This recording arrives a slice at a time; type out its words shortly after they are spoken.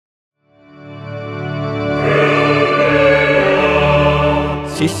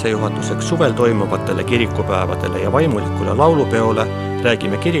Sissejuhatuseks suvel toimuvatele kirikupäevadele ja vaimulikule laulupeole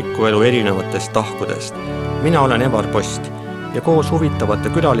räägime kirikuelu erinevatest tahkudest. Mina olen Evar Post ja koos huvitavate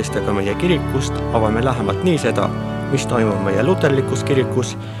külalistega meie kirikust avame lähemalt nii seda, mis toimub meie luterlikus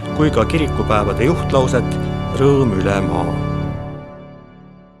kirikus, kui ka kirikupäevade juhtlauset rõõm üle maa.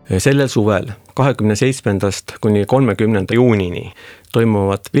 Sellel suvel 27. kuni 30. juunini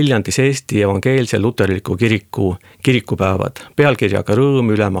toimuvad Viljandis Eesti evangeelse luterliku kiriku kirikupäevad pealkirjaga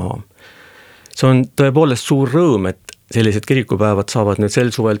Rõõm üle maa. See on tõepoolest suur rõõm, et sellised kirikupäevad saavad nüüd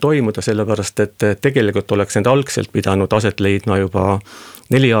sel suvel toimuda, sellepärast et tegelikult oleks need algselt pidanud aset leidma juba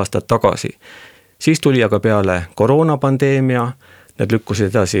 4 aastat tagasi. Siis tuli aga peale koroonapandeemia, need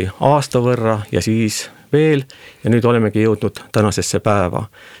lükkusid edasi aasta võrra ja siis veel ja nüüd olemegi jõudnud tänasesse päeva.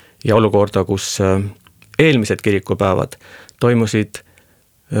 Ja olukorda, kus eelmised kirikupäevad toimusid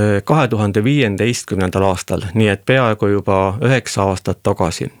 2015. aastal, nii et peaaegu juba 9 aastat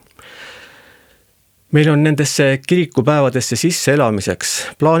tagasi. Meil on nendesse kirikupäevadesse sisse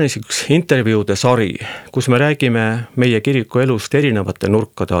elamiseks plaanis üks intervjuude sari, kus me räägime meie kirikuelust erinevate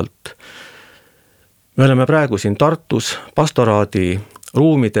nurkade alt. Me oleme praegu siin Tartus pastoraadi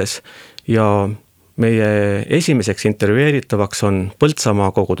ruumides ja meie esimeseks intervjueeritavaks on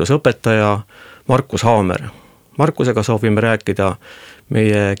Põltsamaa koguduse õpetaja Markus Haamer. Markusega soovime rääkida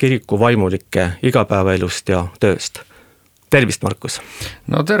meie kiriku vaimulike igapäevaelust ja tööst. Tervist, Markus!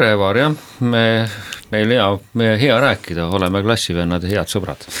 No tere, Evar, jah. Meil hea rääkida, oleme klassivennad ja head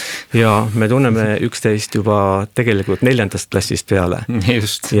sõbrad. Ja me tunneme üksteist juba tegelikult 4. klassist peale.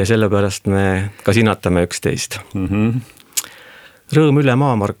 Just. Ja sellepärast me ka sinatame üksteist. Rõõm üle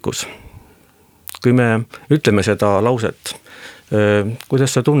maa, Markus! Kui me ütleme seda lauset,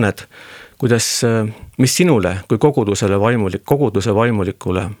 kuidas sa tunned, mis sinule kui koguduse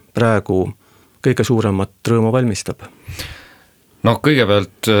vaimulikule praegu kõige suuremat rõõmu valmistab? No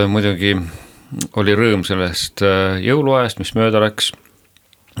kõigepealt muidugi oli rõõm sellest jõuluajast, mis mööda läks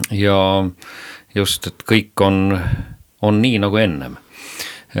ja just, et kõik on nii nagu ennem.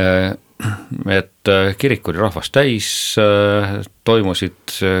 Et kirik oli rahvast täis,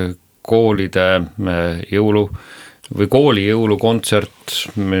 toimusid koolide jõulu või kooli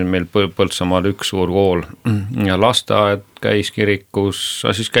jõulukontsert, meil Põltsamaal üks suur kool ja lasteaed käis kirikus,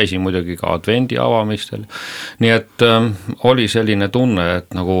 siis käisin muidugi ka advendi avamistel. Nii et oli selline tunne,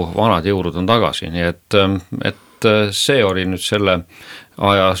 et nagu vanad jõulud on tagasi, nii et see oli nüüd selle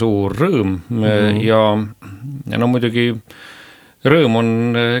aja suur rõõm ja no muidugi rõõm on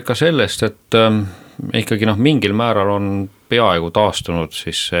ka sellest, et ikkagi mingil määral on peaaegu taastunud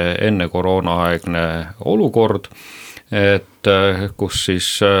siis enne koroonaaegne olukord, et kus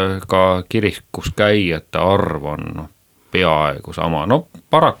siis ka kirikus käijate arv on peaaegu sama. No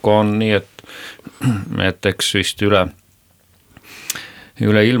paraku on nii, et eks vist üle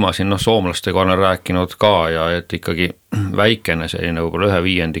ilma siin soomlastega olen rääkinud ka ja et ikkagi väikene selline võib-olla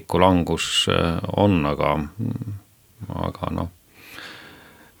 1/5 langus on, aga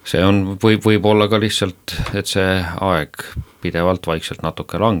see on, võib olla ka lihtsalt, et see aeg pidevalt vaikselt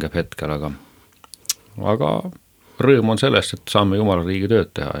natuke langeb hetkel, aga rõõm on sellest, et saame Jumala riigi tööd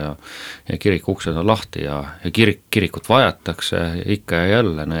teha ja kiriku uksed on lahti ja kirikut vajatakse ikka ja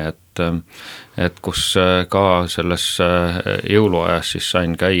jälle, et kus ka selles jõuluajas siis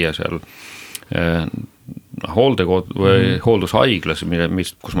sain käia seal hooldushaiglas,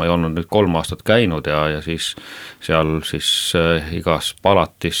 kus ma ei olnud nüüd 3 aastat käinud ja siis seal siis igas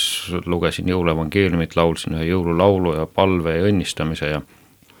palatis lugesin jõuluevangeeliumit, laulsin ühe jõululaulu ja palve ja õnnistamise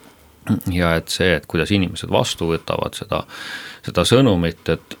ja et see, et kuidas inimesed vastu võtavad seda sõnumit,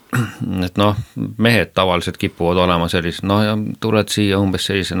 et mehed tavaliselt kipuvad olema sellised, ja tuled siia umbes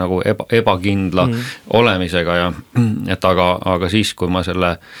sellise nagu ebakindla olemisega ja et aga siis, kui ma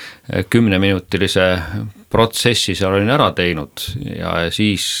selle 10-minutilise protsessi seal olin ära teinud ja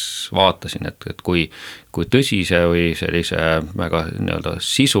siis vaatasin, et kui tõsise või sellise väga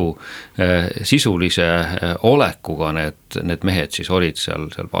sisulise olekuga need mehed siis olid seal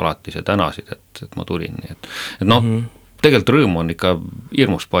palatis ja tänasid, et ma tulin. Tegelikult rõõm on ikka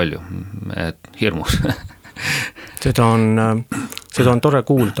hirmus palju, hirmus. Seda on tore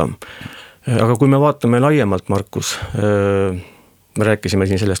kuulda. Aga kui me vaatame laiemalt, Markus, me rääkisime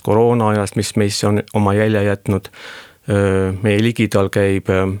siin sellest koroonaajast, mis meisse on oma jälje jätnud. Meie ligidal käib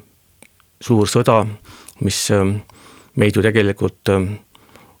suur sõda, mis meid ju tegelikult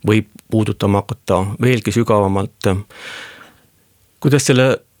võib puudutama hakata veelgi sügavamalt. Kuidas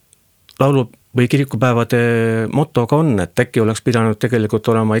selle laulu või kirikupäevade motoga on, et äkki oleks pidanud tegelikult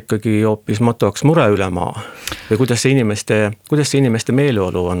olema ikkagi hoopis motoks mure üle maa? Või kuidas see inimeste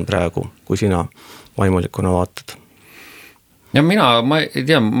meeleolu on praegu, kui sina vaimulikuna vaatad? Ja ma ei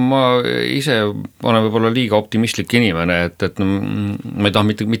tea, ma ise olen võib-olla liiga optimistlik inimene, et ma ei taha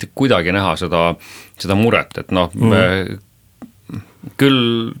mitte kuidagi näha seda muret, et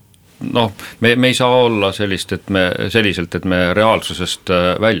küll me ei saa olla selliselt, et me reaalsusest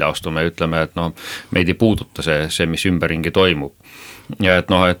välja astume ja ütleme, et meid ei puuduta see, mis ümberringi toimub. Ja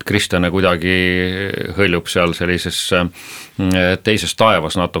et kristlane kuidagi hõljub seal sellises teises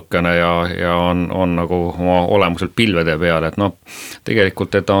taevas natukene ja on nagu oma olemuselt pilvede peal, et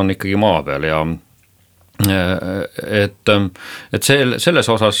tegelikult ta on ikkagi maa peal ja et selles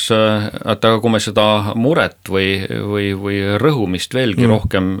osas, et aga kui me seda muret või rõhumist veelgi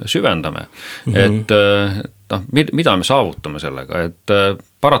rohkem süvendame, et mida me saavutame sellega, et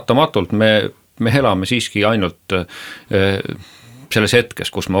paratamatult me elame siiski ainult selles hetkes,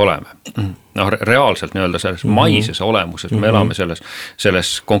 kus me oleme. Reaalselt nii-öelda selles maises olemuses, me elame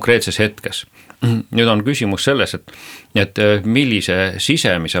selles konkreetses hetkes. Nüüd on küsimus selles, et millise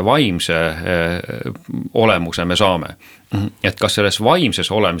sisemise vaimse olemuse me saame. Et kas selles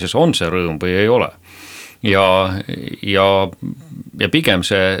vaimses olemises on see rõõm või ei ole. Ja pigem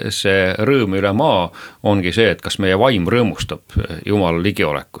see rõõm üle maa ongi see, et kas meie vaim rõõmustab Jumala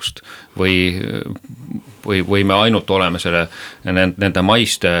ligiolekust või me ainult oleme nende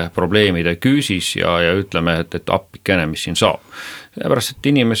maiste probleemide küüsis ja ütleme, et appikene, mis siin saab. Pärast, et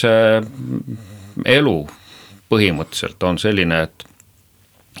inimese elu põhimõtteliselt on selline, et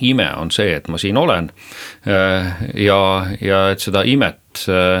ime on see, et ma siin olen ja et seda imet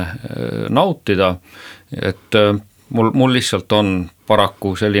nautida, et mul lihtsalt on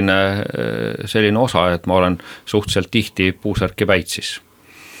paraku selline osa, et ma olen suhteliselt tihti puusärki päitsis.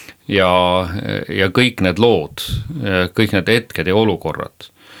 Ja kõik need lood, kõik need hetked ja olukorrad,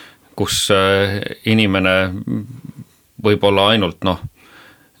 kus inimene võib-olla ainult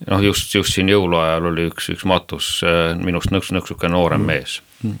just siin jõuluajal oli üks matus minust nõksuke noorem mees.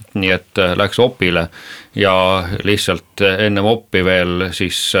 Nii et läks opile ja lihtsalt ennem oppi veel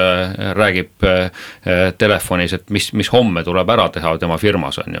siis räägib telefonis, et mis homme tuleb ära teha tema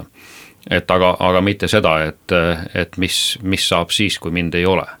firmas on ju. Et aga mitte seda, et mis saab siis, kui mind ei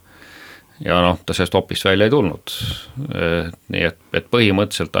ole. Ja ta sellest opist välja ei tulnud. Nii et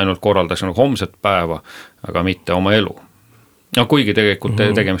põhimõtteliselt ainult korraldas homset päeva, aga mitte oma elu. Kuigi tegelikult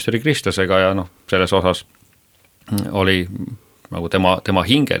tegemist oli kristlasega ja selles osas oli nagu tema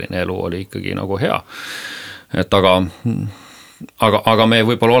hingeline elu oli ikkagi nagu hea. Et aga me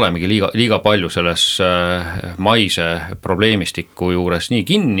võib-olla olemegi liiga palju selles maise probleemistiku juures nii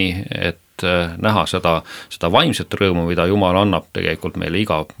kinni, et näha seda vaimset rõõmu, mida Jumal annab tegelikult meile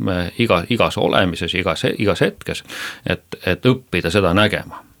igas olemises, igas hetkes, et õppida seda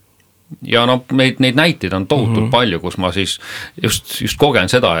nägema. Ja neid näiteid on tohutult palju, kus ma siis just kogen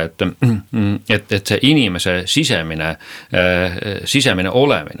seda, et see inimese sisemine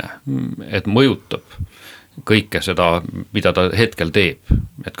olemine, et mõjutab kõike seda, mida ta hetkel teeb.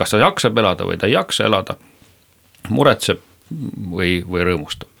 Et kas ta jaksab elada või ta ei jaksa elada, muretseb või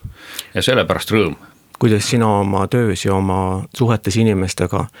rõõmustab. Ja sellepärast rõõm. Kuidas sina oma töös ja oma suhetes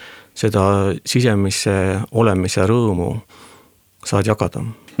inimestega seda sisemise olemise rõõmu saad jagada?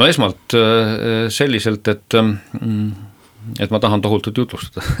 No esmalt selliselt, et ma tahan tohutult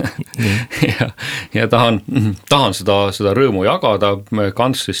jutlustada ja tahan seda rõõmu jagada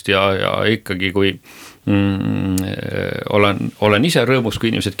kantslist ja ikkagi kui olen ise rõõmus, kui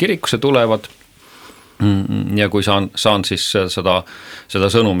inimesed kirikusse tulevad ja kui saan siis seda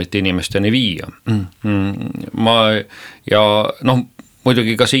sõnumit inimesteni viia.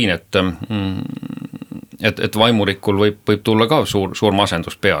 Muidugi ka siin, et vaimulikul võib tulla ka suur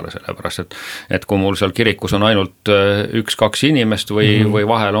masendus peale, sellepärast, et kui mul seal kirikus on ainult 1-2 inimest või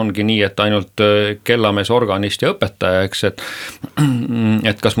vahel ongi nii, et ainult kellamees, organist ja õpetaja, eks,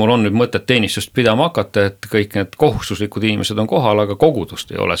 et kas mul on nüüd mõtet teenistust pidama hakata, et kõik need kohustuslikud inimesed on kohal, aga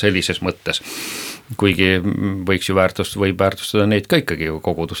kogudust ei ole sellises mõttes, kuigi võiks ju väärtustada neid ka ikkagi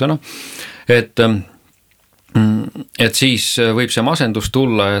kogudusena, et siis võib see masendus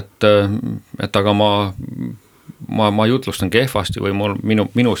tulla, et aga ma jutlustan kehvasti või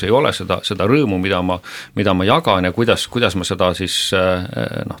minus ei ole seda rõõmu, mida ma jagan ja kuidas ma seda siis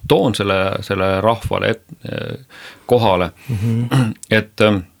toon selle rahvale kohale. Et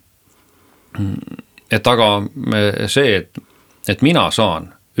aga see, et mina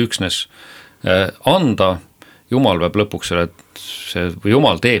saan üksnes anda, Jumal peab lõpuks või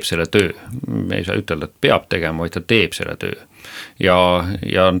Jumal teeb selle töö. Me ei saa ütelda, et peab tegema, vaid ta teeb selle töö. Ja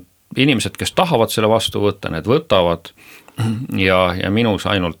inimesed, kes tahavad selle vastu võtta, need võtavad ja minus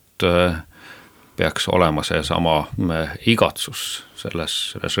ainult peaks olema see sama igatsus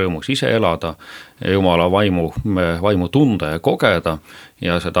selles rõõmus ise elada, Jumala vaimu tunda ja kogeda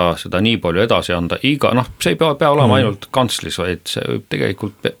ja seda nii palju edasi anda see ei pea olema ainult kantslis, vaid see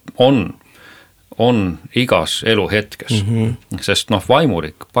tegelikult on igas eluhetkes, sest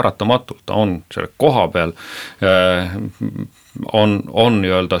vaimulik paratamatult ta on selle koha peal, on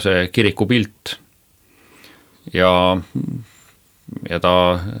nii-öelda see kirikupilt ja ta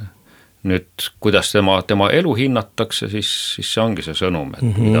nüüd, kuidas tema elu hinnatakse, siis see ongi see sõnum, et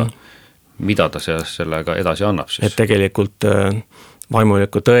mida ta sellega edasi annab siis. Et tegelikult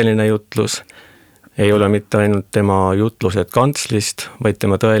vaimuliku tõeline jutlus ei ole mitte ainult tema jutlused kantslist, vaid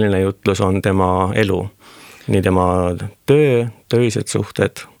tema tõeline jutlus on tema elu. Nii tema töised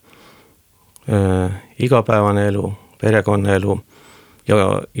suhted, igapäevane elu, perekonnaelu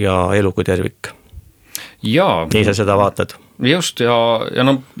ja elu kui tervik. Nii sa seda vaatad? Just ja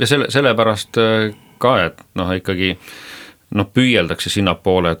sellepärast ka, et ikkagi püüeldakse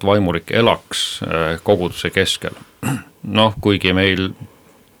sinnapoole, et vaimulik elaks koguduse keskel. Kuigi meil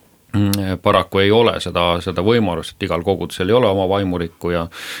paraku ei ole seda võimalust, et igal kogudusel ei ole oma vaimulikku ja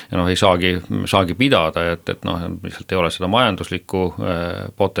ei saagi pidada, et lihtsalt ei ole seda majanduslikku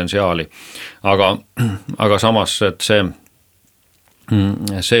potentsiaali. Aga samas, et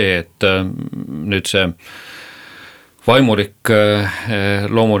et nüüd see vaimulik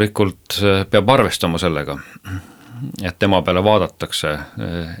loomulikult peab arvestama sellega, et tema peale vaadatakse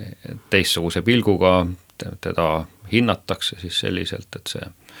teistsuguse pilguga, teda hinnatakse siis selliselt, et see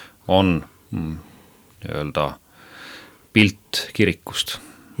on nii-öelda pilt kirikust.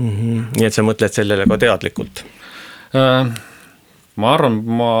 Nii et sa mõtled sellele ka teadlikult? Ma arvan,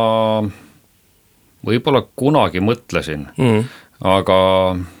 ma võib-olla kunagi mõtlesin, aga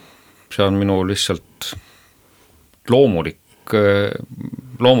see on minu lihtsalt loomulik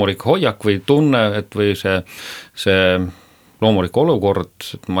hoiak või tunne, et või see loomulik olukord,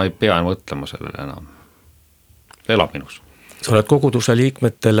 et ma ei pea mõtlema sellele enam. Elab minus. Sa oled koguduse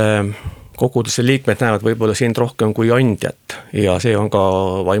liikmed näevad võib-olla sind rohkem kui andjat ja see on ka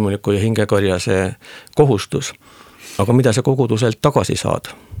vaimuliku ja hingekarja see kohustus. Aga mida sa koguduselt tagasi saad?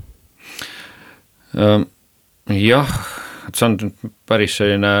 Jah, see on päris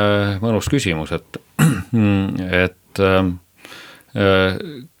selline mõnus küsimus, et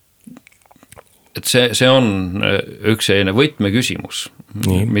see on üks selline võtmeküsimus,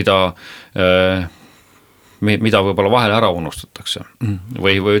 mida võib-olla vahel ära unustatakse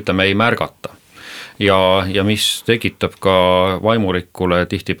või ütleme ei märgata ja mis tekitab ka vaimulikule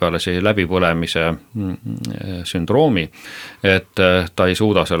tihtipeale see läbipõlemise sündroomi, et ta ei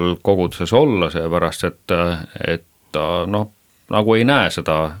suuda seal koguduses olla, seepärast et ta nagu ei näe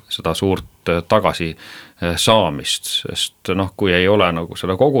seda suurt tagasi saamist, sest kui ei ole nagu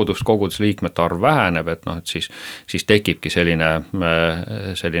seda kogudusliikmete arv väheneb, et siis tekibki selline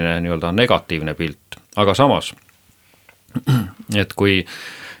nii-öelda negatiivne pilt. Aga samas, et kui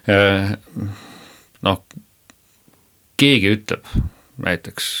keegi ütleb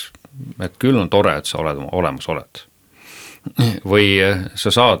näiteks, et küll on tore, et sa olemas oled või sa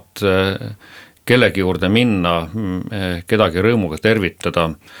saad kellegi juurde minna, kedagi rõõmuga tervitada,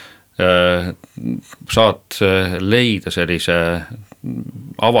 saad leida sellise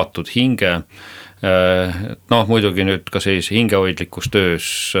avatud hinge, muidugi nüüd ka sellise hingehoidlikus töös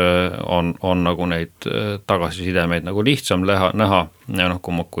on nagu neid tagasisidemeid nagu lihtsam näha,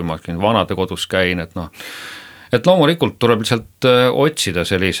 kui ma vanade kodus käin, et loomulikult tuleb lihtsalt otsida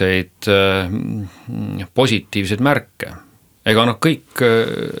selliseid positiivseid märke. Ega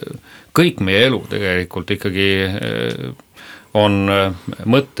kõik meie elu tegelikult ikkagi on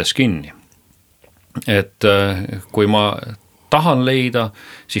mõttes kinni. Et kui ma tahan leida,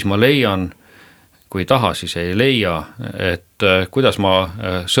 siis ma leian, kui ei taha, siis ei leia, et kuidas ma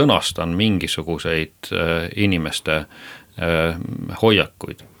sõnastan mingisuguseid inimeste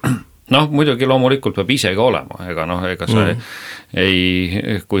hoiakuid. Muidugi loomulikult peab ise ka olema, ega sa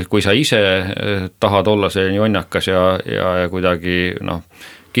kui sa ise tahad olla selline jonnakas ja kuidagi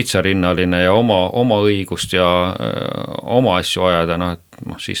kitsarinnaline ja oma õigust ja oma asju ajada,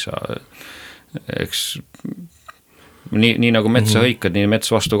 siis sa, eks nii nagu metsa hõikad, nii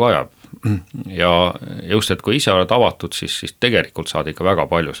mets vastu ka ajab. Ja just, et kui ise oled avatud, siis tegelikult saad ikka väga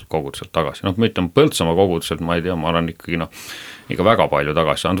palju koguduselt tagasi. Ma ütlen Põltsamaa koguduselt, ma ei tea, ma olen ikkagi ikka väga palju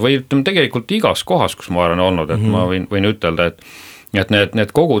tagasi saanud või ütleme tegelikult igas kohas, kus ma olen olnud, et ma võin ütelda, et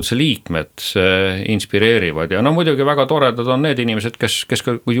need koguduse liikmed inspireerivad ja no muidugi väga toredad on need inimesed, kes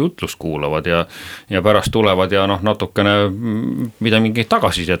kui jutlust kuulavad ja pärast tulevad ja natukene mida mingit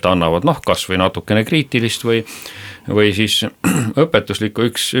tagasisidet annavad, kas või natukene kriitilist või siis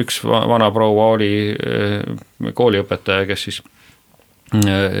õpetuslikku. Üks vana proua oli kooliõpetaja, kes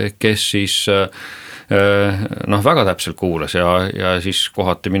siis väga täpselt kuulas ja siis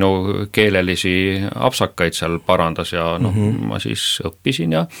kohati minu keelelisi apsakaid seal parandas ja ma siis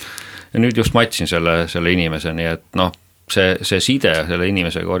õppisin ja nüüd just matsin selle inimese, nii et see side selle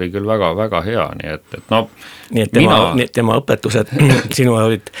inimesega oli küll väga-väga hea, nii et tema õpetused sinu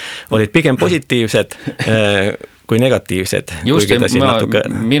olid pigem positiivsed kui negatiivsed. Just,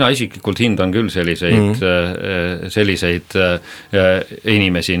 mina isiklikult hindan küll selliseid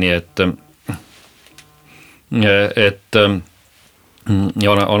inimesi, nii et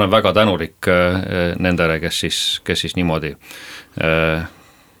ja olen väga tänulik nendele, kes siis niimoodi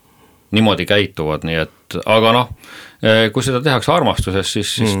käituvad, nii et aga kui seda tehakse armastuses,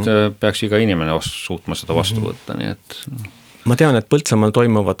 siis peaks iga inimene suutma seda vastu võtta, nii et ma tean, et Põltsamaal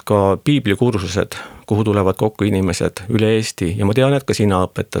toimuvad ka piiblikursused, kuhu tulevad kokku inimesed üle Eesti ja ma tean, et ka sina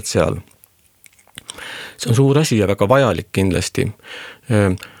õpetad seal. See on suur asi ja väga vajalik kindlasti.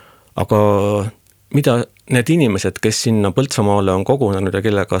 Aga mida need inimesed, kes sinna Põltsamaale on kogunenud ja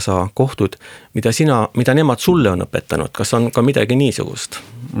kellega sa kohtud, mida nemad sulle on õpetanud, kas on ka midagi niisugust?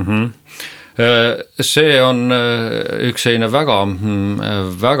 See on üks selline väga,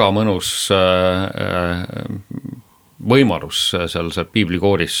 väga mõnus võimalus seal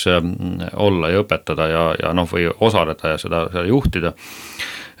piiblikooris olla ja õpetada ja või osaleda ja seda juhtida,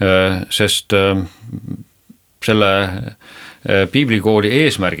 sest selle piiblikooli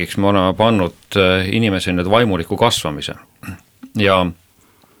eesmärgiks me oleme pannud inimese nüüd vaimuliku kasvamise ja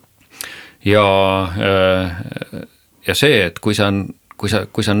see, et kui sa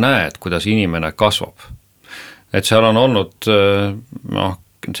näed, kuidas inimene kasvab, et seal on olnud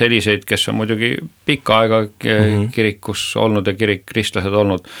selliseid, kes on muidugi pikka aega kirikus olnud ja kristlased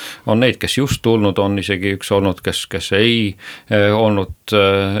olnud, on neid, kes just tulnud, on isegi üks olnud, kes ei olnud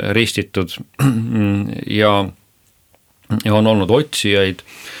ristitud ja on olnud otsijaid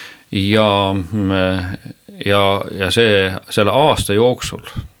ja selle aasta jooksul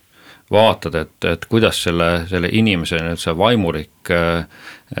vaatad, et kuidas selle inimese see vaimulik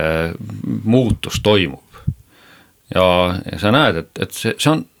muutus toimub. Ja sa näed, et see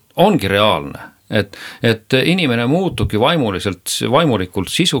ongi reaalne, et inimene muutubki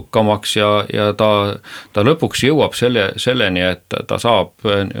vaimulikult sisukamaks ja ta lõpuks jõuab selleni, et ta saab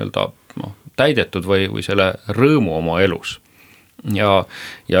täidetud või selle rõõmu oma elus. Ja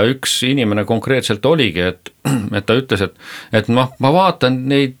üks inimene konkreetselt oligi, et ta ütles, et ma vaatan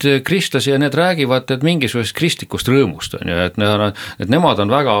neid kristlasi ja need räägivad, et mingisugusest kristlikust rõõmust on ju, et nemad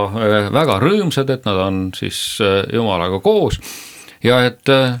on väga, väga rõõmsad, et nad on siis Jumalaga koos ja et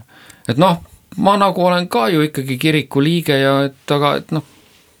ma nagu olen ka ju ikkagi kiriku liige ja aga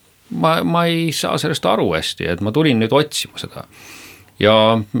ma ei saa sellest aru hästi, et ma tulin nüüd otsima seda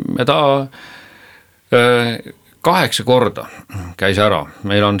ja ta 8 korda käis ära,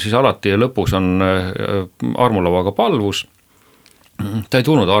 meil on siis alati lõpus on armulauaga palvus, ta ei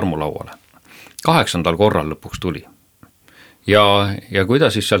tulnud armulauale, 8. korral lõpuks tuli ja kui ta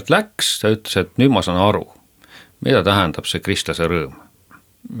siis sealt läks, ta ütles, et nüüd ma saan aru, mida tähendab see kristlase rõõm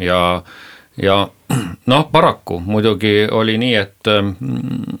ja paraku muidugi oli nii,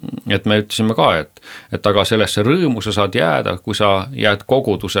 et me ütlesime ka, et aga sellesse rõõmu sa saad jääda, kui sa jääd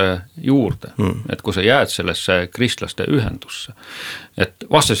koguduse juurde, et kui sa jääd sellesse kristlaste ühendusse, et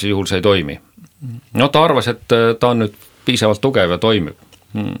vastasel juhul see ei toimi. Ta arvas, et ta on nüüd piisavalt tugev ja toimib.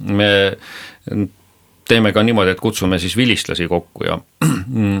 Me teeme ka niimoodi, et kutsume siis vilistlasi kokku ja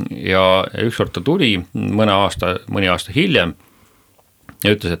ükskord ta tuli mõni aasta hiljem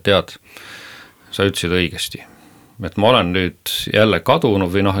ja ütles, et tead, sa ütlesid õigesti, et ma olen nüüd jälle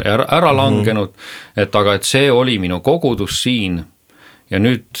kadunud või ära langenud, et aga et see oli minu kogudus siin ja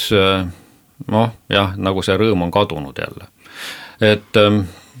nüüd nagu see rõõm on kadunud jälle. Et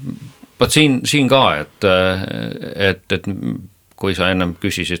siin ka, et kui sa ennem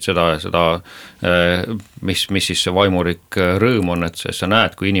küsisid seda, mis siis see vaimulik rõõm on, et sa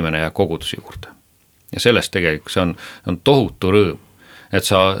näed, kui inimene jääb koguduse juurde. Ja sellest tegelikult see on tohutu rõõm. Et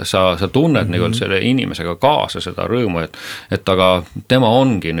sa tunned nagu selle inimesega kaasa seda rõõmu, et aga tema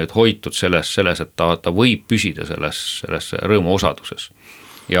ongi nüüd hoitud selles, et ta võib püsida selles rõõmu osaduses.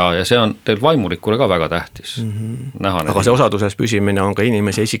 Ja see on teil vaimulikule ka väga tähtis. Näha aga see osaduses püsimine on ka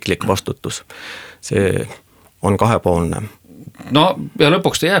inimese isiklik vastutus. See on kahepoolne. no ja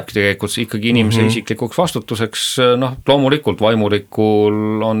lõpuks ta jääbki tegelikult ikkagi inimese isiklikuks vastutuseks, noh loomulikult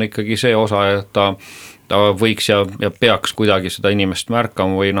vaimulikul on ikkagi see osa, et ta võiks ja peaks kuidagi seda inimest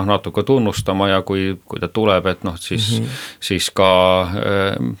märkama või noh natuke tunnustama ja kui ta tuleb, et noh siis ka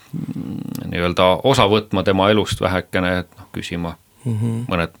nii-öelda osa võtma tema elust vähekene, et noh küsima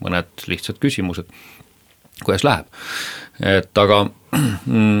mõned lihtsad küsimused, kuidas läheb. Et aga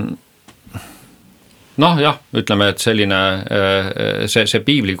noh jah, ütleme, et selline see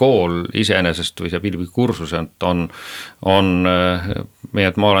piiblikool iseenesest või see piiblikursus on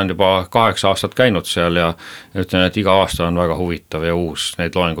et ma olen juba 8 aastat käinud seal ja ütlen, et iga aasta on väga huvitav ja uus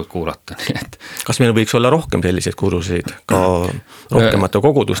neid loenguid kuulata. Kas meil võiks olla rohkem selliseid kursuseid ka rohkemate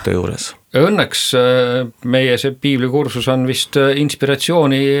koguduste juures? Õnneks meie see piiblikursus on vist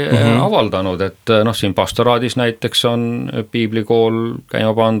inspiratsiooni avaldanud, et noh siin pastoraadis näiteks on piiblikool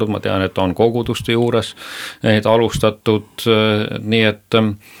käima pandud, ma tean, et on koguduste juures neid alustatud, nii et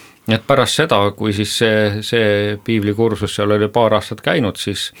pärast seda, kui siis see piiblikursus seal oli paar aastat käinud,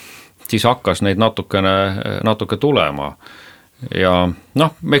 siis hakkas neid natuke tulema ja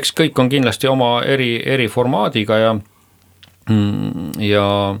noh, eks kõik on kindlasti oma eri formaadiga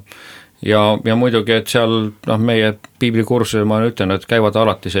ja muidugi, et seal noh, meie piiblikursusel ma ütlen, et käivad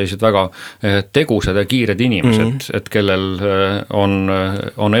alati sellised väga tegusad ja kiired inimesed, et kellel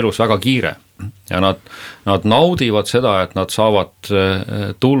on elus väga kiire ja nad naudivad seda, et nad saavad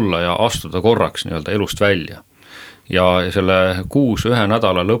tulla ja astuda korraks nii-öelda elust välja ja selle 6 ühe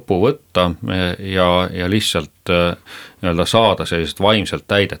nädala lõpu võtta ja lihtsalt nii-öelda saada sellised vaimselt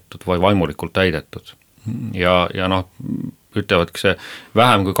täidetud või vaimulikult täidetud ja noh, ütlevadki see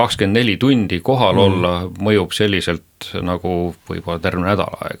vähem kui 24 tundi kohal olla mõjub selliselt nagu võib-olla terve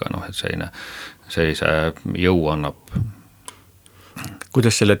nädala aega, noh et sellise jõu annab.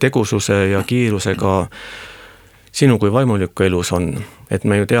 Kuidas selle tegususe ja kiirusega sinu kui vaimuliku elus on? Et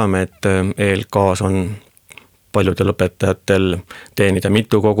me ju teame, et EELK-s on paljudel õpetajatel teenida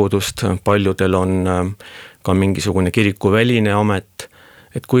mitu kogudust, paljudel on ka mingisugune kirikuväline amet,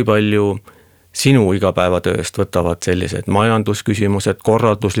 et kui palju sinu igapäevatööst võtavad sellised majandusküsimused,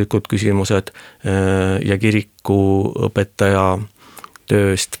 korralduslikud küsimused ja kirikuõpetaja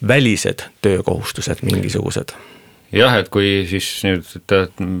tööst välised töökohustused mingisugused? Jah, et kui siis nüüd,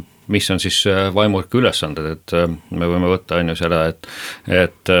 et mis on siis vaimuliku ülesanded, et me võime võtta on ju seda,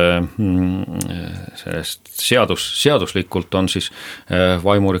 et sellest seaduslikult on siis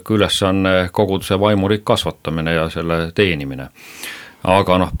vaimuliku ülesanne koguduse vaimulik kasvatamine ja selle teenimine.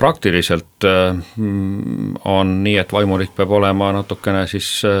 Aga noh, praktiliselt on nii, et vaimulik peab olema natukene siis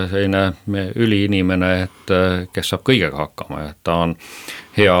selline üliinimene, et kes saab kõigega hakkama, et ta on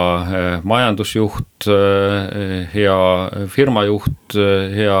hea majandusjuht, hea firmajuht,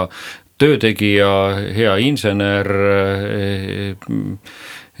 hea töötegija, hea insener,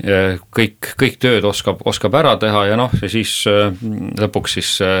 kõik tööd oskab ära teha ja noh, siis lõpuks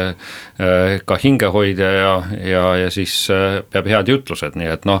siis ka hingehoidja ja siis peab head jutlused, nii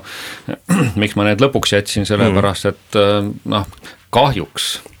et noh, miks ma need lõpuks jätsin, sellepärast, et noh, kahjuks,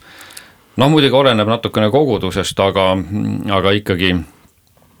 noh muidugi oleneb natukene kogudusest, aga ikkagi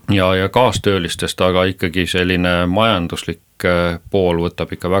ja kaastöölistest, aga ikkagi selline majanduslik pool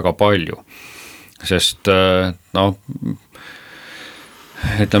võtab ikka väga palju, sest noh,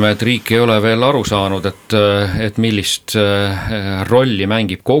 ütleme, et riik ei ole veel aru saanud, et millist rolli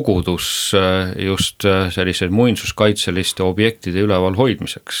mängib kogudus just sellised muinsuskaitseliste objektide üleval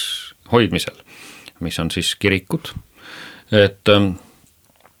hoidmisel, mis on siis kirikud, et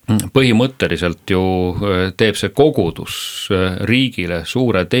põhimõtteliselt ju teeb see kogudus riigile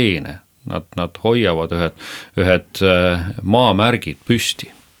suure teene, nad hoiavad ühed maamärgid püsti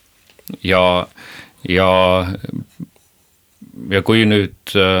ja kui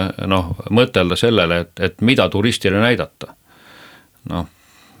nüüd noh, mõtelda sellele, et mida turistile näidata, noh,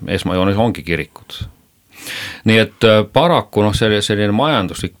 esmajoones ongi kirikud. Nii et paraku noh, selline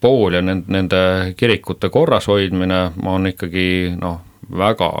majanduslik pool ja nende kirikute korras hoidmine on ikkagi noh,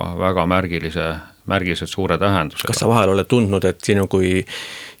 väga märgiliselt suure tähendusega. Kas sa vahel oled tundnud, et sinu kui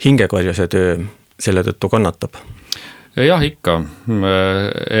hingekorjase töö selle tõttu kannatab? Jah, ikka,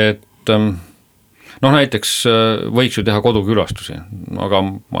 et noh, näiteks võiks ju teha kodukülastusi, aga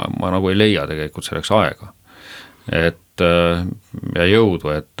ma nagu ei leia tegelikult selleks aega. Et ja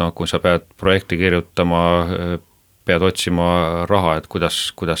jõudu, et noh, kui sa pead projekti kirjutama, pead otsima raha, et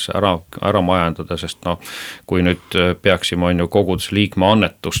kuidas ära majandada, sest noh, kui nüüd peaksime on ju koguduse liikme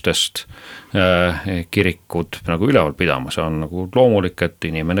annetustest kirikud nagu üleval pidama, see on nagu loomulik, et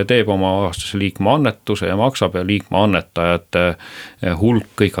inimene teeb oma aastase liikme annetuse ja maksab ja liikme annetajate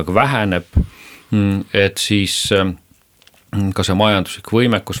hulk ikkagi väheneb, et siis ka see majanduslik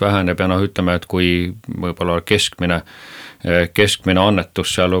võimekus väheneb ja ütleme, et kui võib-olla keskmine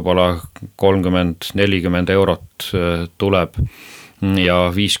annetus seal võib-olla 30-40 eurot tuleb ja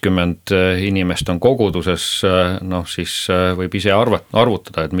 50 inimest on koguduses, siis võib ise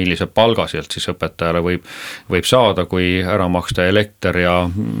arvutada, et millise palga sealt siis õpetajale võib saada, kui ära maksta elekter ja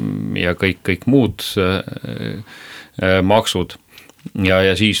kõik muud maksud.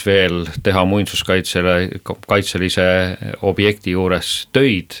 Ja siis veel teha muinsuskaitselise objekti juures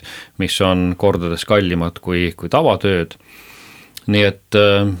töid, mis on kordades kallimad kui tavatööd. Nii et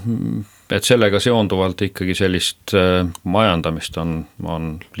sellega seonduvalt ikkagi sellist majandamist on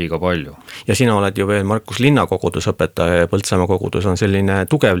liiga palju. Ja sina oled ju veel Markus linnakogudusõpetaja ja Põltsamaa kogudus on selline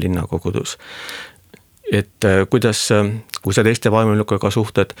tugev linnakogudus. Et kuidas, kui sa teiste vaimulikuga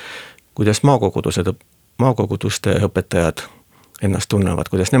suhted, kuidas maakoguduste õpetajad ennast tunnevad,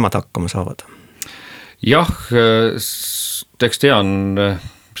 kuidas nemad hakkama saavad? Jah, eks tean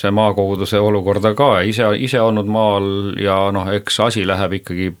see maakoguduse olukorda ka, ise olnud maal ja eks asi läheb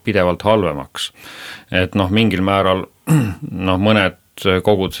ikkagi pidevalt halvemaks. Et mingil määral mõned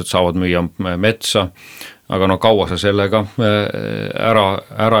kogudused saavad müüa metsa, aga kaua sa sellega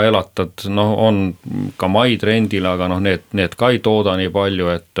ära elatad, on ka maid rendil, aga need ka ei tooda nii palju,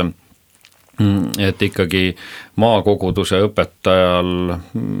 et ikkagi maakoguduse õpetajal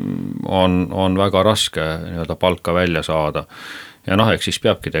on väga raske palka välja saada. Ja eks siis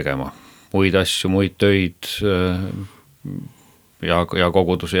peabki tegema muid asju, muid töid ja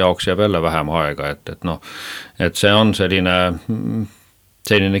koguduse jaoks jääb jälle vähem aega, et see on selline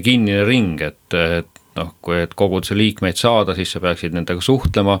kinnine ring, et kui koguduse liikmeid saada, siis sa peaksid nendega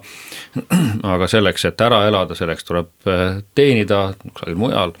suhtlema, aga selleks, et ära elada, selleks tuleb teenida kusagil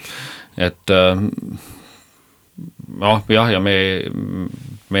mujal, et ja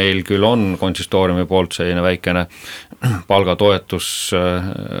meil küll on konsistooriumi poolt selline väikene palgatoetus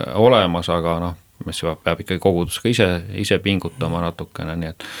olemas, aga mis peab ikkagi kogudusega ise pingutama natukene,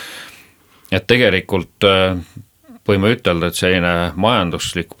 nii et tegelikult võime ütelda, et selline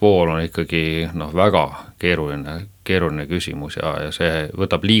majanduslik pool on ikkagi väga keeruline küsimus ja see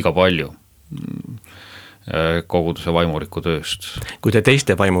võtab liiga palju koguduse vaimuliku tööst. Kui te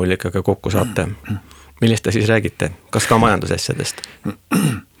teiste vaimulikega kokku saate, millest te siis räägite? Kas ka majandusasjadest?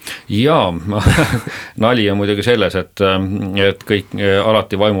 Jaa, nali on muidugi selles, et kõik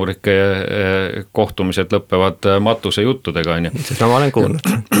alati vaimulike kohtumised lõppevad matuse juttudega. Seda ma olen kuulnud.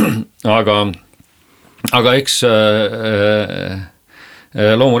 Aga eks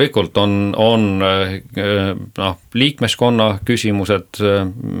loomulikult on liikmeskonna küsimused.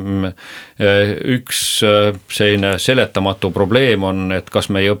 Üks selline seletamatu probleem on, et kas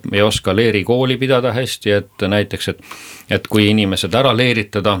me ei oska leerikooli pidada hästi, et näiteks, et kui inimesed ära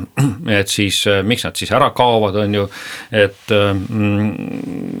leeritada, et siis miks nad siis ära kaovad, on ju, et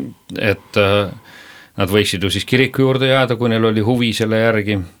nad võiksid ju siis kiriku juurde jääda, kui neil oli huvi selle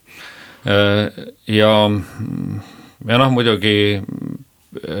järgi. Ja muidugi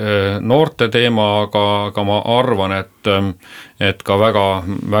noorte teema, aga ma arvan, et ka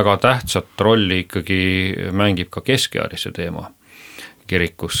väga tähtsat rolli ikkagi mängib ka keskealise teema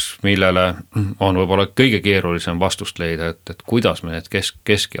kirikus, millele on võib-olla kõige keerulisem vastust leida, et kuidas me need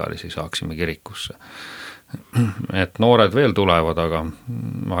keskealisi saaksime kirikusse. Et noored veel tulevad,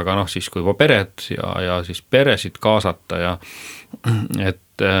 aga siis kui juba pered ja siis peresid kaasata ja et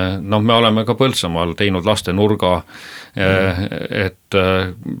me oleme ka Põltsamaal teinud laste nurga, et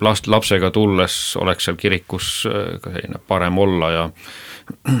lapsega tulles oleks seal kirikus parem olla ja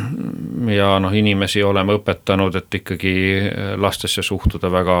inimesi oleme õpetanud, et ikkagi lastesse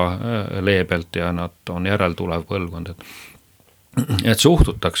suhtuda väga leebelt ja nad on järeltulev põlvkond, et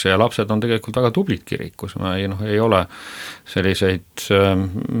suhtutakse ja lapsed on tegelikult väga tublid kirikus, ei ole selliseid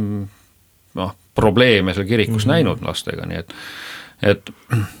probleeme seal kirikus näinud lastega, nii et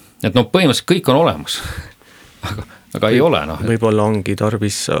põhimõtteliselt kõik on olemas, aga ei ole. Võib-olla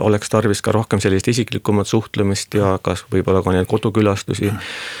oleks tarvis ka rohkem sellist isiklikumat suhtlemist ja kas võib-olla ka neid kodukülastusi,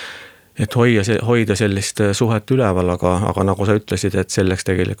 et hoida sellist suhet üleval, aga nagu sa ütlesid, et selleks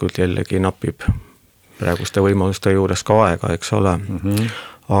tegelikult jällegi napib praeguste võimaluste juures ka aega, eks ole.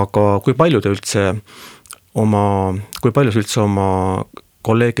 Aga kui palju üldse oma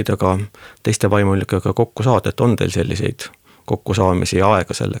kolleegidega, teiste vaimulikega kokku saada, et on teil selliseid kokkusaamisi ja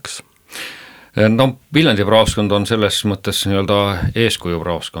aega selleks? Viljandi praoskond on selles mõttes eeskuju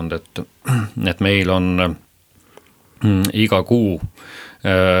praoskond, et meil on iga kuu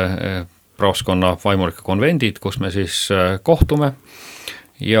praoskonna vaimulike konvendid, kus me siis kohtume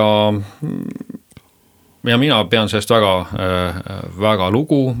ja ja mina pean sellest väga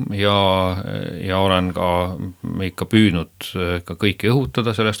lugu ja olen ka ikka püüdnud ka kõiki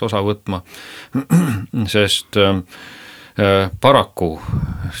õhutada sellest osa võtma, sest paraku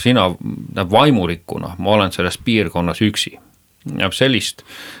sina vaimulikuna, ma olen selles piirkonnas üksi ja sellist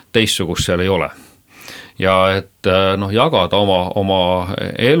teistsugust seal ei ole. Ja et jagada oma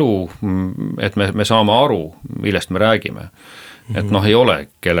elu, et me saame aru, millest me räägime. Et ei ole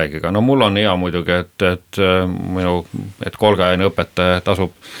kellegagi. Mul on hea muidugi, et kolgajaine õpetaja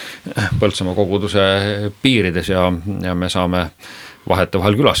tasub Põltsamaa koguduse piirides ja me saame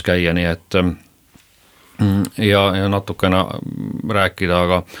vahetevahel külas käia, nii et ja natukene rääkida,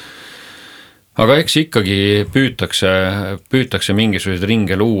 aga eks ikkagi püütakse mingisuguseid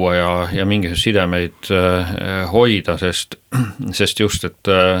ringe luua ja mingisuguseid sidemeid hoida, sest just, et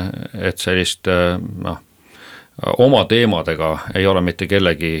sellist oma teemadega ei ole mitte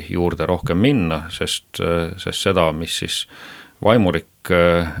kellegi juurde rohkem minna, sest seda, mis siis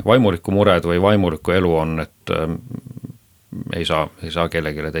vaimuliku mured või vaimuliku elu on, et ei saa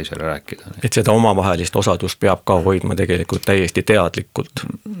kellegile teisele rääkida. Et seda omavahelist osadust peab ka hoidma tegelikult täiesti teadlikult.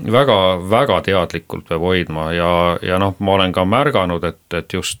 Väga, väga teadlikult peab hoidma ja ma olen ka märganud,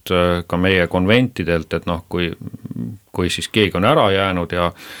 et just ka meie konventidelt, et kui siis keegi on ära jäänud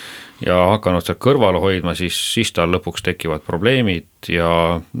ja hakanud seal kõrvale hoidma, siis tal lõpuks tekivad probleemid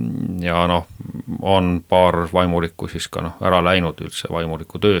ja on paar vaimulikku siis ka ära läinud üldse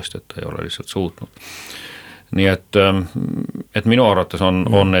vaimuliku tööst, et ta ei ole lihtsalt suutnud. Nii et minu arvates on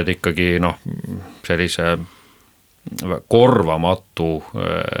need ikkagi sellise korvamatu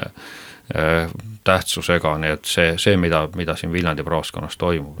tähtsusega, nii et see mida siin Viljandi praoskonnas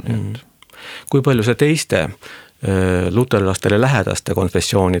toimub. Nii et. Kui palju see teiste luterlastele lähedaste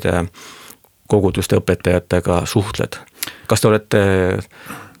konfessioonide koguduste õpetajatega suhtled? Kas te olete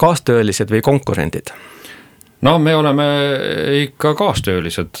kaastöölised või konkurendid? Me oleme ikka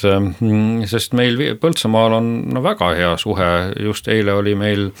kaastöölised, sest meil Põltsamaal on väga hea suhe, just eile oli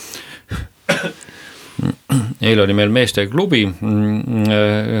meil meesteklubi,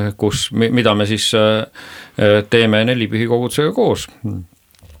 mida me siis teeme 4 pühi kogudusega koos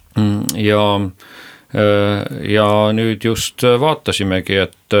ja nüüd just vaatasimegi,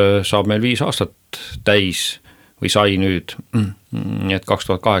 et saab meil 5 aastat täis või sai nüüd, et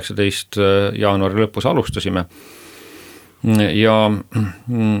 2018 jaanuari lõpus alustasime ja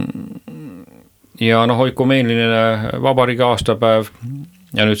oikumeeniline vabariigi aastapäev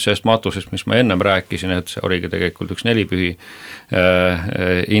ja nüüd sellest matusest, mis ma ennem rääkisin, et see oligi tegelikult üks 4 pühi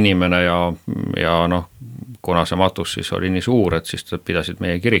inimene ja kuna see matus siis oli nii suur, et siis pidasid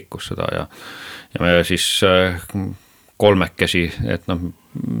meie kirikus seda ja me siis kolmekesi, et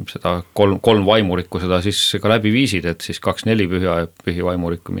seda kolm vaimulikku seda siis ka läbi viisid, et siis 2 4 pühi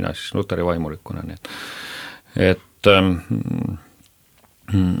vaimulikku, mina siis luteri vaimulikuna, nii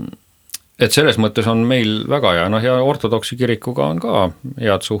et selles mõttes on meil väga hea, ja ortodoksi kirikuga on ka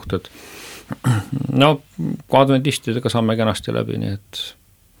head suhted. Adventistidega saame kenasti läbi, nii et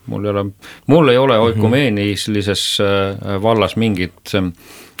mul ei ole oikumeenilises vallas mingit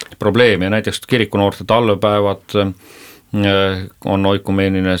probleemi, näiteks kirikunoorte talvepäevad on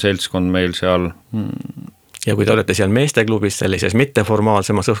oikumeeniline seltskond meil seal. Ja kui te olete seal meesteklubis sellises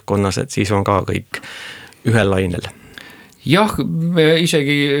mitteformaalsemas õhkkonnas, et siis on ka kõik ühel lainel. Jah,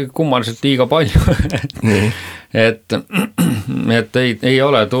 isegi kummaliselt liiga palju, et ei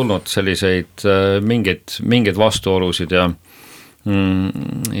ole tulnud selliseid mingeid vastuolusid ja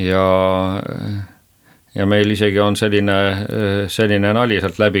meil isegi on selline nali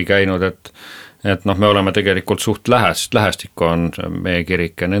sealt läbi käinud, et me oleme tegelikult suht lähestikku on meie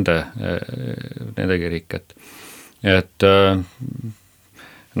kirik ja nende kirik, et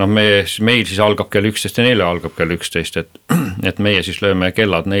meil siis algab kell 11 ja neile algab kell 11, et meie siis lööme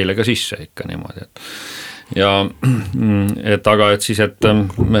kellad neile ka sisse ikka niimoodi, aga et siis, et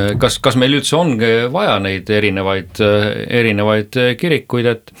kas meil üldse on vaja neid erinevaid kirikuid,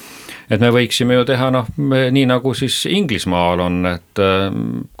 et me võiksime ju teha nii nagu siis Inglismaal on, et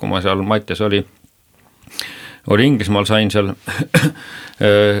kui ma seal Matjas oli Inglismaal, sain seal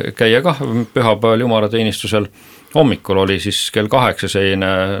käia ka pühapäeval jumalateenistusel, hommikul oli siis kell 8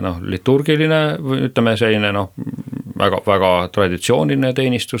 selline liturgiline, ütleme selline väga traditsiooniline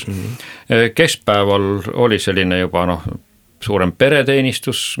teenistus. Keskpäeval oli selline juba suurem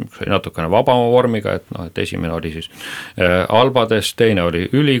pereteenistus, natukene vabama vormiga, et esimene oli siis albades, teine oli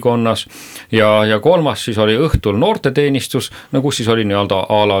ülikonnas ja kolmas siis oli õhtul noorteteenistus, kus siis oli nii-öelda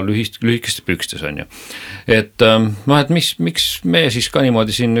a la lühikestes pükstes on ju. Et miks me siis ka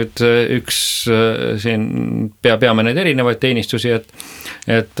niimoodi siin nüüd siin peame neid erinevaid teenistusi,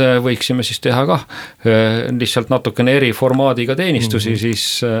 et võiksime siis teha ka lihtsalt natukene eri formaadiga teenistusi siis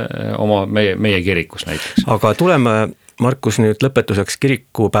meie kirikus näiteks. Aga tuleme, Markus, nüüd lõpetuseks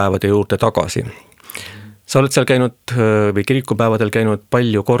kirikupäevade juurde tagasi. Sa oled seal käinud või kirikupäevadel käinud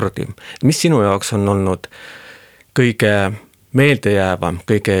palju kordi. Mis sinu jaoks on olnud kõige meeldejäävam,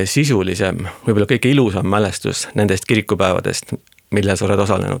 kõige sisulisem, võib-olla kõige ilusam mälestus nendest kirikupäevadest, mille sa oled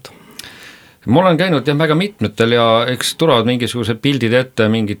osalenud? Ma olen käinud väga mitmetel ja eks tulevad mingisugused pildid ette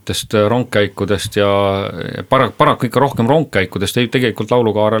mingitest rongkäikudest ja paraku ikka rohkem rongkäikudest, tegelikult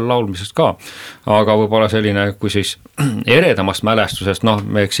laulukaarel laulmisest ka. Aga võib-olla selline, kui siis eredamast mälestusest,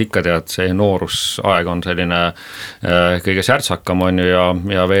 eks ikka tead, see noorusaeg on selline kõige särtsakam on ju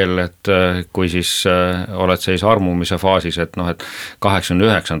ja veel, et kui siis oled siis armumise faasis, et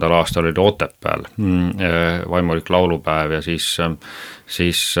 89. aastal oli Otepääl vaimulik laulupäev ja siis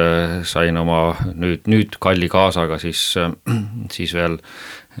sain oma nüüd kalli kaasaga siis veel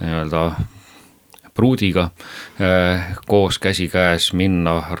nii-öelda pruudiga koos käsikäes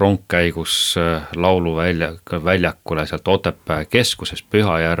minna rongkäigus lauluväljakule sealt Otepää keskuses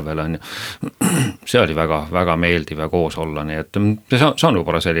Pühajärvel on. See oli väga, väga meeldiv ja koos olla, nii et see on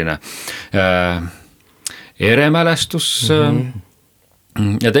juba selline eremälestus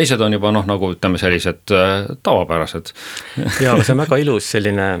ja teised on juba nagu ütleme sellised tavapärased. Ja see on väga ilus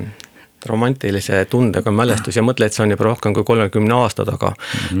selline romantilise tundega mälestus ja mõtle, et see on juba rohkem kui 30 aasta taga.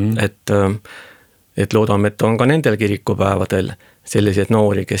 Et loodame, et on ka nendel kirikupäevadel sellised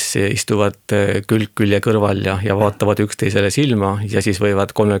noori, kes istuvad külg külje kõrval ja vaatavad üksteisele silma ja siis võivad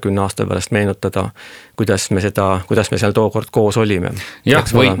 30 aasta pärast meenutada, kuidas me seal tookord koos olime. Jah,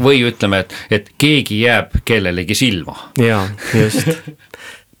 või ütleme, et keegi jääb kellelegi silma. Jaa, just.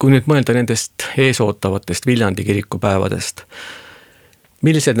 Kui nüüd mõelda nendest eesootavatest Viljandi kirikupäevadest,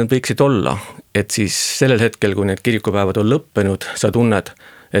 millised need võiksid olla, et siis sellel hetkel, kui need kirikupäevad on lõppenud, sa tunned,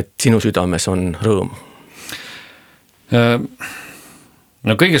 et sinu südames on rõõm?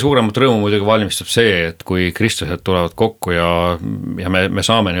 No kõige suuremat rõõmu muidugi valmistab see, et kui kristlased tulevad kokku ja me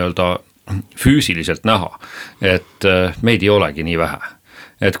saame nii-öelda füüsiliselt näha, et meid ei olegi nii vähe.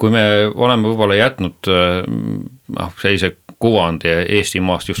 Et kui me oleme võib-olla jätnud sellise kuvandi Eesti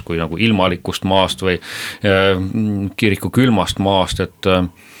maast justkui nagu ilmalikust maast või kiriku külmast maast, et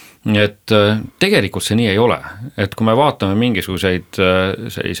tegelikult see nii ei ole. Et kui me vaatame mingisuguseid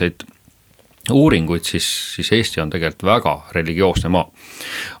selliseid uuringuid, siis Eesti on tegelikult väga religioosne maa.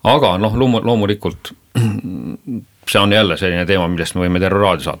 Aga loomulikult see on jälle selline teema, millest me võime terve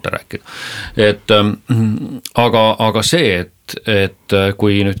raadiosaate rääkida. Aga see, et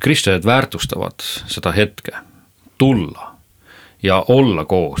kui nüüd kristlased väärtustavad seda hetke, tulla ja olla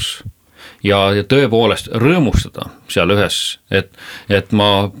koos ja tõepoolest rõõmustada seal ühes, et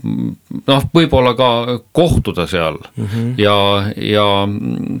ma võib-olla ka kohtuda seal ja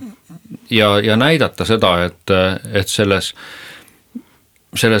näidata seda, et selles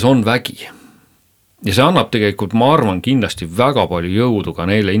on vägi. Ja see annab tegelikult, ma arvan, kindlasti väga palju jõudu ka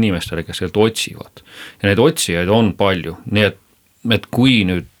neile inimestele, kes sealt otsivad. Ja neid otsijaid on palju, nii et kui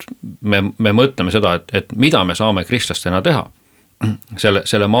nüüd me mõtleme seda, et mida me saame kristlastena teha,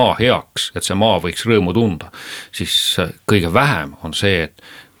 selle maa heaks, et see maa võiks rõõmu tunda, siis kõige vähem on see, et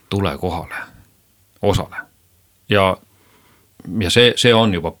tule kohale, osale. Ja see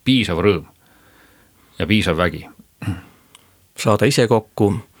on juba piisav rõõm ja piisav vägi. Saada ise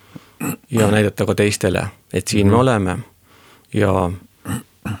kokku ja näidata ka teistele, et siin me oleme ja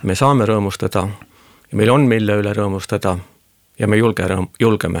me saame rõõmustada ja meil on mille üle rõõmustada ja me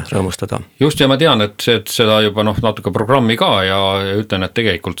julgeme rõõmustada. Just, ja ma tean, et seda juba natuke programmi ka ja ütlen, et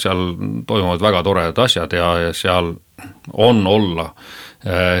tegelikult seal toimuvad väga toredad asjad ja seal on olla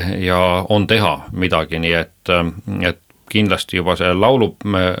ja on teha midagi, nii et kindlasti juba see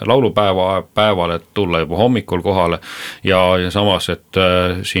laulupäeval, et tulla juba hommikul kohale ja samas, et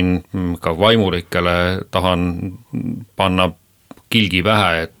siin ka vaimulikele tahan panna kilgi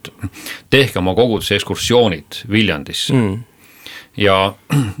pähe, et tehke oma koguduse ekskursioonid Viljandisse. Ja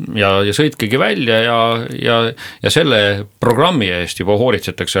sõitkegi välja ja selle programmi eest juba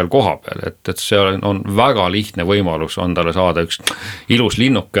hoolitsetakse seal koha peal, et see on väga lihtne võimalus on talle saada üks ilus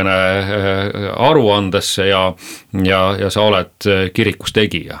linnukene aruandesse ja sa oled kirikus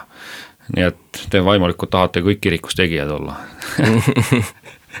tegija. Nii et te vaimulikud tahate kõik kirikus tegijad olla.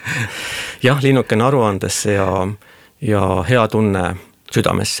 Jah, linnukene aruandesse ja hea tunne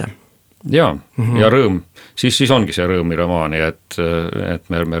südamesse. Ja rõõm, siis ongi see rõõm üle nii, et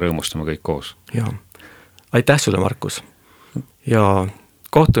me rõõmustame kõik koos. Ja. Aitäh sulle, Markus. Ja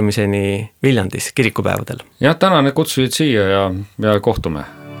kohtumiseni Viljandis kirikupäevadel. Ja tänan, et kutsusid siia ja kohtume.